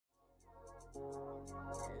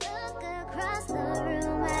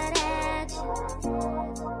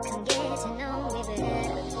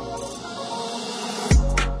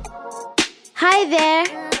Hi there!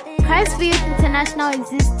 Christ for Youth International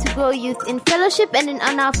exists to grow youth in fellowship and in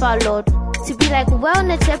honor of our Lord, to be like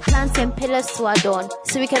well-nurtured plants and pillars to adorn,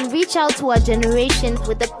 so we can reach out to our generation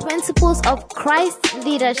with the principles of Christ's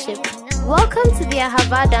leadership. Welcome to the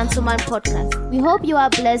Ahava Dantuman podcast. We hope you are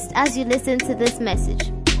blessed as you listen to this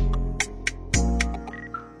message.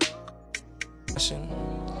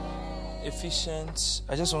 Ephesians,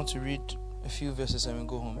 I just want to read a few verses and we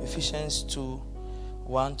go home. Ephesians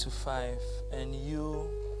 2:1-5. And you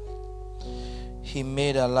he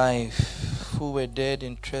made alive, who were dead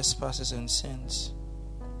in trespasses and sins,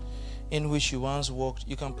 in which you once walked,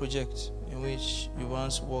 you can project, in which you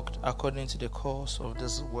once walked according to the course of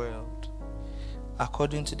this world,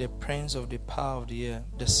 according to the prince of the power of the air,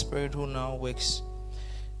 the spirit who now works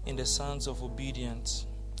in the sons of obedience,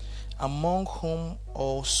 among whom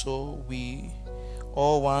also we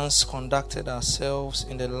all once conducted ourselves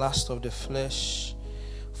in the lust of the flesh,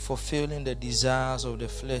 fulfilling the desires of the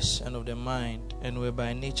flesh and of the mind, and were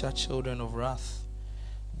by nature children of wrath,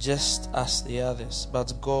 just as the others.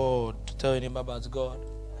 But God, tell anybody about God,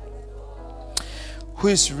 who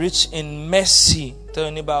is rich in mercy. Tell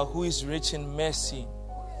anybody who is rich in mercy.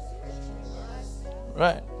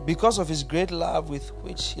 Right. Because of his great love with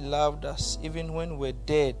which he loved us, even when we're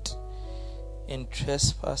dead in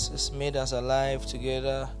trespasses, made us alive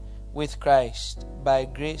together with Christ. By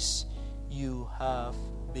grace you have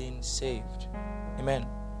been saved. Amen.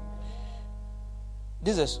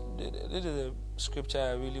 This is a scripture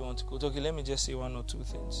I really want to quote. Okay, let me just say one or two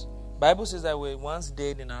things. Bible says that we're once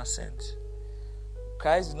dead in our sins.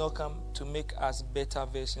 Christ did not come to make us better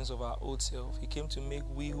versions of our old self. He came to make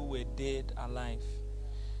we who were dead alive.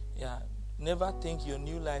 Yeah. Never think your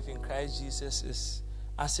new life in Christ Jesus is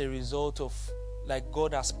as a result of like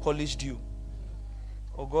God has polished you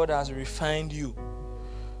or God has refined you.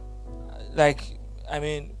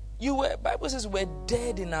 Bible says we're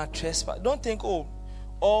dead in our trespass. Don't think,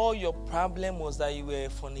 all your problem was that you were a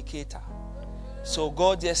fornicator, so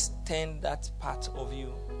God just turned that part of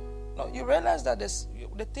you. No, you realize that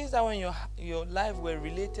the things that when your life were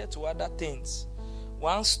related to other things,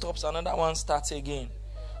 one stops, another one starts again.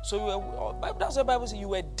 So that's what the Bible says. You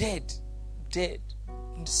were dead,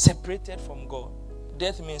 separated from God.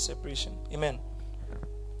 Death means separation. Amen.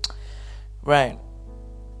 Right.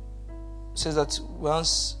 It says that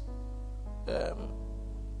once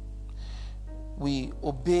we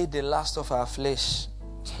obey the lust of our flesh,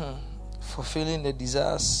 fulfilling the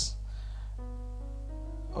desires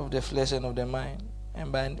of the flesh and of the mind,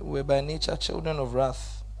 and we're by nature children of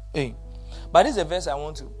wrath. Hey. But this is a verse I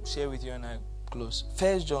want to share with you and I close.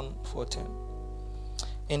 1 John 4:10.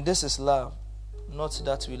 And this is love, not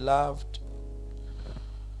that we loved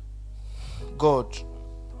God,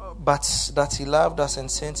 but that he loved us and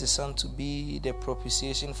sent his son to be the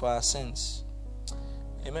propitiation for our sins.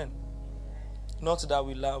 Amen. Not that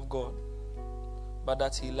we love God, but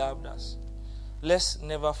that he loved us. Let's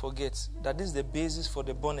never forget that this is the basis for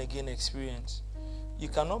the born again experience. You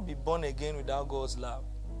cannot be born again without God's love.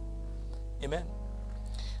 Amen.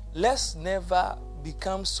 Let's never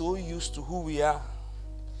become so used to who we are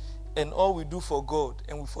and all we do for God,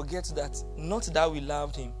 and we forget that not that we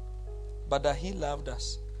loved him, but that he loved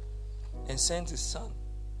us and sent his son.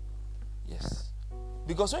 Yes.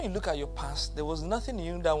 Because when you look at your past, there was nothing in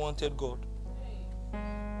you that wanted God.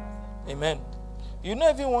 Amen. You don't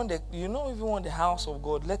even want the house of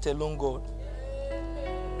God, let alone God.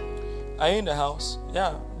 Are you in the house?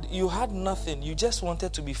 Yeah. You had nothing. You just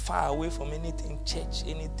wanted to be far away from anything church,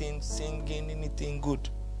 anything singing, anything good.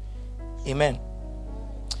 Amen.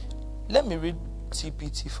 Let me read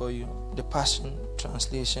TPT for you, the Passion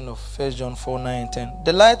Translation of 1 John 4:9-10.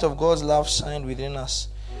 The light of God's love shined within us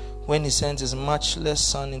when he sent his matchless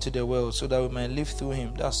Son into the world so that we might live through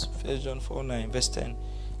him. That's 1 John 4:9, verse 10.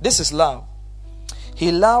 This is love.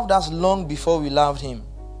 He loved us long before we loved him.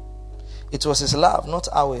 It was his love, not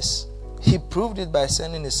ours. He proved it by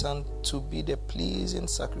sending his son to be the pleasing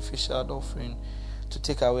sacrificial offering to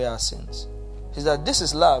take away our sins. He said, this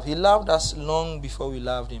is love. He loved us long before we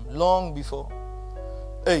loved him. Long before.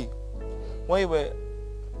 Hey, when you were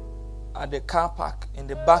at the car park in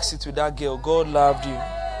the back seat with that girl, God loved you.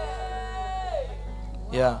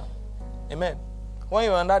 Yeah. Amen. When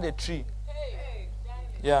you were under the tree,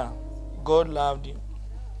 yeah, God loved you.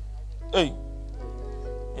 Hey.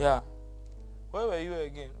 Yeah. Where were you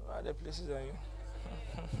again? What other places are you?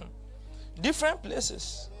 Different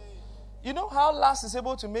places. You know how lust is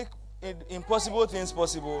able to make impossible things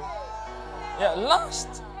possible? Yeah,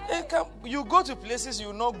 lust. You go to places you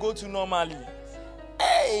will not go to normally.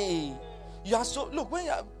 Hey! You are so... Look,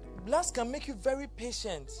 lust can make you very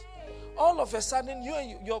patient. all of a sudden, you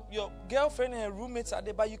and your girlfriend and her roommates are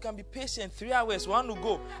there, but you can be patient. 3 hours, one will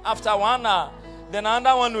go. After 1 hour, then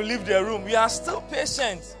another one will leave the room. You are still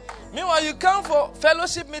patient. Meanwhile, you come for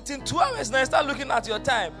fellowship meeting 2 hours, now start looking at your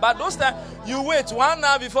time. But those times, you wait 1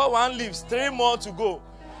 hour before one leaves, 3 more to go.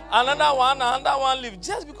 Another one leaves,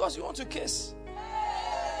 just because you want to kiss.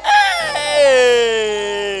 Hey!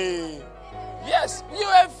 Yes, you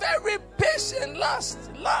are very patient. Last.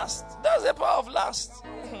 That's the power of last.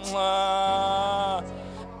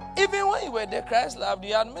 Even when you were there, Christ loved you.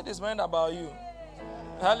 He had made his mind about you.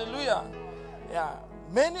 Hallelujah. Yeah.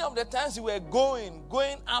 Many of the times you were going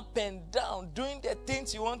up and down, doing the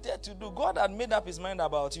things you wanted to do. God had made up his mind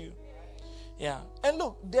about you. Yeah. And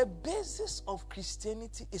look, the basis of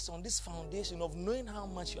Christianity is on this foundation of knowing how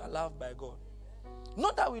much you are loved by God.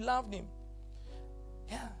 Not that we loved him.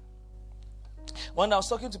 Yeah. When I was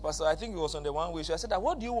talking to Pastor, I think it was on the one way show, I said,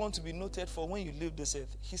 what do you want to be noted for when you leave this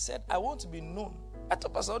earth? He said, I want to be known. I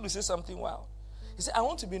thought Pastor would say something wild. He said, I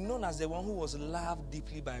want to be known as the one who was loved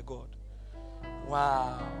deeply by God.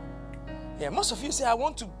 Wow. Yeah, most of you say, I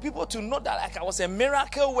want people to know that like I was a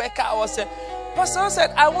miracle worker. Pastor said,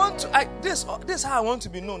 this is how I want to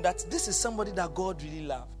be known, that this is somebody that God really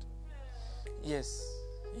loved. Yes.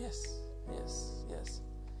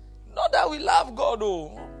 Not that we love God,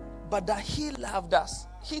 but that he loved us.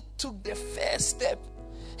 He took the first step.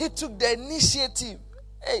 He took the initiative.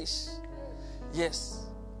 Yes.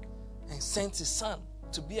 And sent his son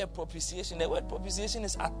to be a propitiation. The word propitiation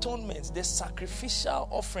is atonement, the sacrificial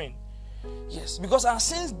offering. Yes, because our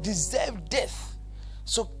sins deserve death.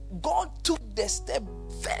 So God took the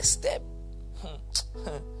first step.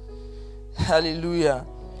 Hallelujah.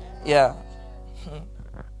 Yeah.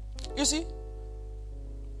 You see,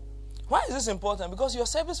 why is this important? Because your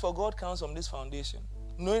service for God comes from this foundation,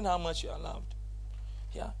 knowing how much you are loved.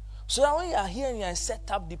 Yeah. So that when you are here and you are in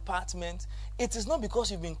setup department, it is not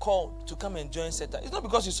because you've been called to come and join setup. It's not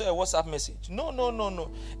because you saw a WhatsApp message.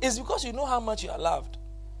 No. It's because you know how much you are loved.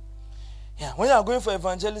 Yeah. When you are going for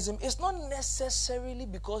evangelism, it's not necessarily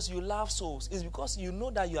because you love souls. It's because you know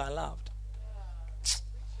that you are loved.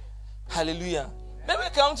 Hallelujah. Maybe we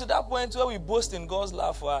come to that point where we boast in God's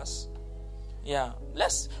love for us. Yeah.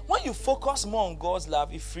 When you focus more on God's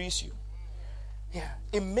love, it frees you. Yeah.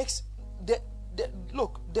 It makes the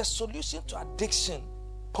solution to addiction,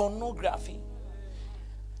 pornography,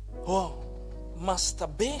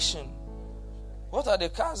 masturbation. What are the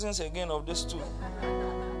cousins again of these two?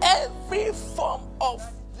 Every form of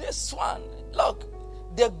this one. Look,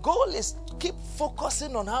 the goal is keep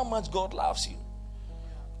focusing on how much God loves you.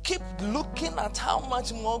 Keep looking at how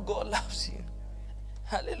much more God loves you.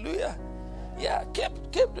 Hallelujah. Yeah, keep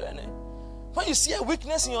doing it. When you see a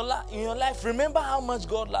weakness in your life, remember how much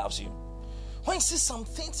God loves you. When you see some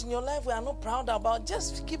things in your life we are not proud about,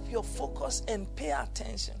 just keep your focus and pay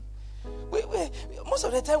attention. Most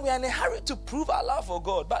of the time we are in a hurry to prove our love for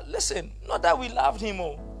God. But listen, not that we loved him,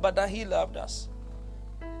 but that he loved us.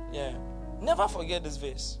 Yeah. Never forget this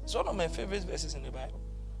verse. It's one of my favorite verses in the Bible.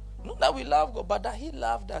 Not that we love God, but that he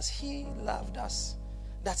loved us. He loved us.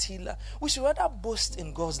 We should rather boast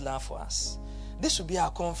in God's love for us. This should be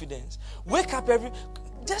our confidence. Waking up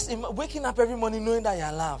every morning knowing that you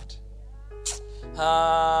are loved.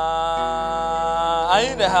 Are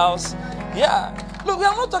you in the house? Yeah. Look, we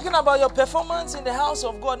are not talking about your performance in the house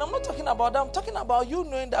of God. I'm not talking about that. I'm talking about you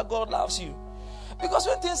knowing that God loves you. Because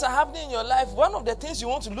when things are happening in your life, one of the things you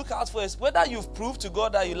want to look out for is whether you've proved to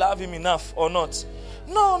God that you love him enough or not.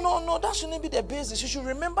 No. That shouldn't be the basis. You should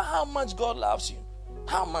remember how much God loves you.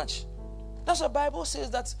 How much? That's what the Bible says,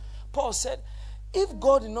 that Paul said, if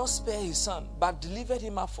God did not spare his son, but delivered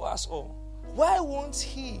him up for us all, why won't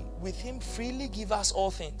he with him freely give us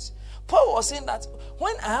all things? Paul was saying that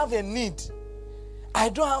when I have a need, I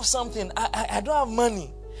don't have something, I don't have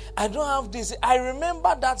money, I don't have this. I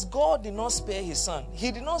remember that God did not spare his son.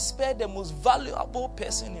 He did not spare the most valuable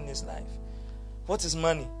person in his life. What is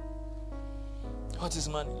money? What is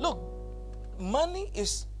money? Look, money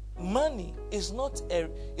is not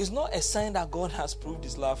a sign that God has proved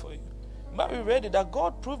his love for you. But we read it, that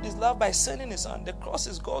God proved his love by sending his son. The cross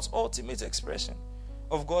is God's ultimate expression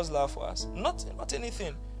of God's love for us. Not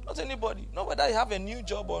anything, not anybody, not whether you have a new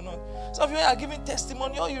job or not. Some of you are giving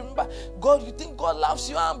testimony, or you remember God, you think God loves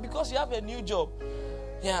you because you have a new job.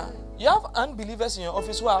 Yeah. You have unbelievers in your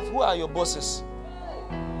office who are your bosses.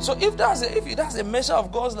 So if that's a measure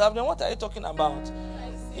of God's love, then what are you talking about?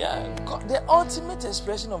 Yeah. God, the ultimate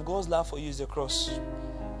expression of God's love for you is the cross.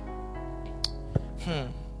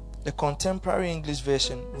 The contemporary English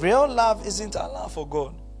version. Real love isn't our love for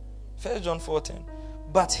God. 1 John 4:10.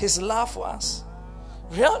 But his love for us.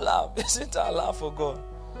 Real love isn't our love for God,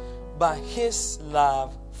 but his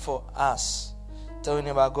love for us. Telling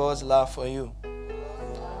about God's love for you.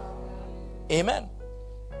 Amen.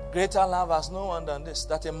 Greater love has no one than this,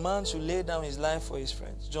 that a man should lay down his life for his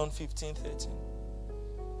friends. John 15:13.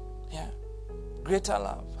 Yeah. Greater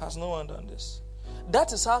love has no one than this.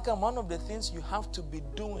 That is how come one of the things you have to be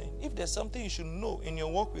doing, if there's something you should know in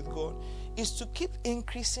your walk with God, is to keep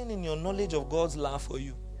increasing in your knowledge of God's love for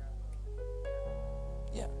you.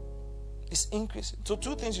 Yeah. It's increasing. So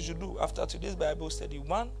 2 things you should do after today's Bible study.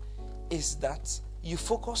 One is that you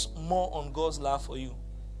focus more on God's love for you.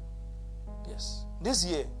 Yes. This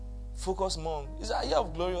year, focus more on, it's a year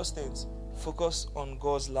of glorious things. Focus on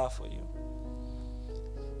God's love for you.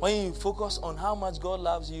 When you focus on how much God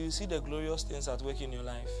loves you, you see the glorious things at work in your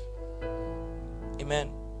life. Amen.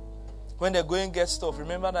 When the going gets tough,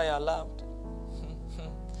 remember that you are loved.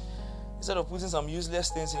 Instead of putting some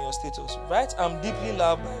useless things in your status, write, I'm deeply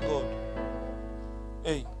loved by God.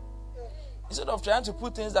 Hey. Instead of trying to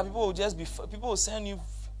put things that people will send you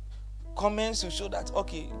comments to show that,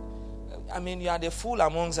 okay, you are the fool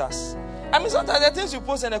amongst us. Sometimes the things you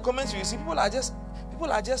post in the comments you see, people are just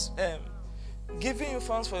giving you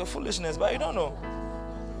funds for your foolishness, but you don't know.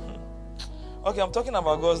 Okay, I'm talking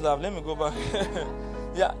about God's love. Let me go back.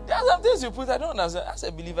 Yeah, there are some things you put. I don't understand. As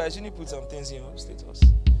a believer, you shouldn't put some things in your status.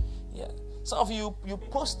 Yeah, some of you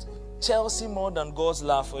post Chelsea more than God's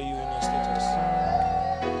love for you in your status.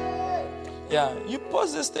 Yeah, you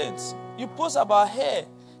post these things. You post about hair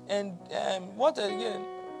and what again?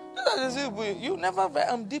 You never.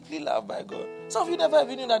 I'm deeply loved by God. Some of you never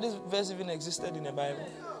even knew that this verse even existed in the Bible.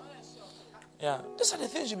 Yeah, these are the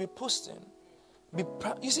things you be posting.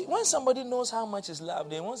 You see, when somebody knows how much is loved,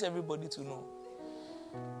 they want everybody to know.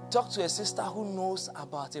 Talk to a sister who knows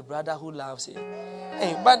about a brother who loves him.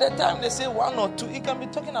 Hey, by the time they say 1 or 2, he can be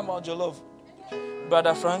talking about your love.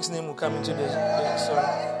 Brother Frank's name will come into the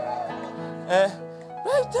sorry.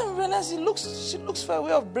 By the time you realize she looks for a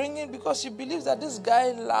way of bringing, because she believes that this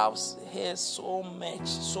guy loves her so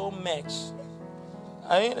much.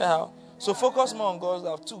 Are you in the house? So focus more on God's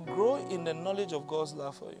love to grow in the knowledge of God's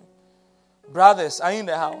love for you. Brothers, are you in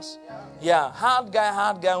the house? Yeah, hard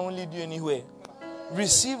guy won't lead you anywhere.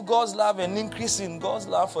 Receive God's love and increase in God's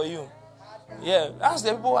love for you. Yeah, ask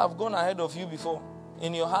the people who have gone ahead of you before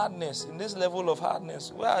in your hardness, in this level of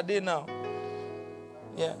hardness. Where are they now?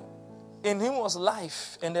 Yeah. In him was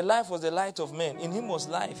life, and the life was the light of men. In him was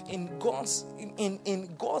life. In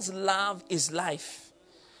God's love is life.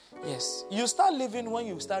 Yes. You start living when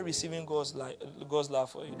you start receiving God's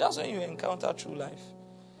love for you. That's when you encounter true life.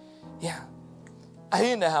 Yeah. Are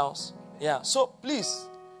you in the house? Yeah. So please,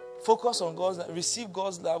 focus on God's love. Receive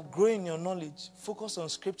God's love. Grow in your knowledge. Focus on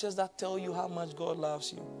scriptures that tell you how much God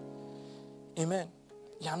loves you. Amen.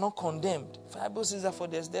 You are not condemned. The Bible says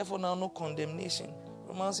that there's therefore now no condemnation.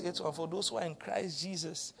 Romans 8:1. For those who are in Christ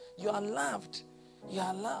Jesus, you are loved. You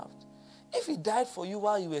are loved. If he died for you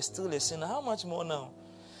while you were still a sinner, how much more now?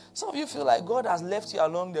 Some of you feel like God has left you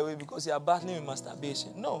along the way because you are battling with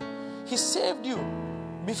masturbation. No. He saved you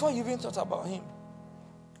before you even thought about him.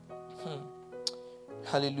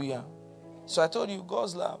 Hallelujah. So I told you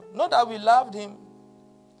God's love. Not that we loved him,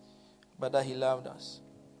 but that he loved us.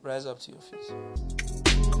 Rise up to your feet.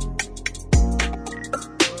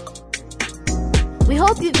 We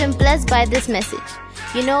hope you've been blessed by this message.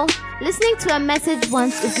 You know, listening to a message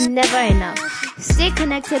once is never enough. Stay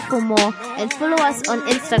connected for more and follow us on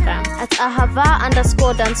Instagram at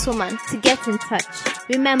ahava_dansuman to get in touch.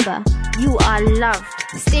 Remember, you are loved.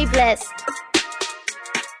 Stay blessed.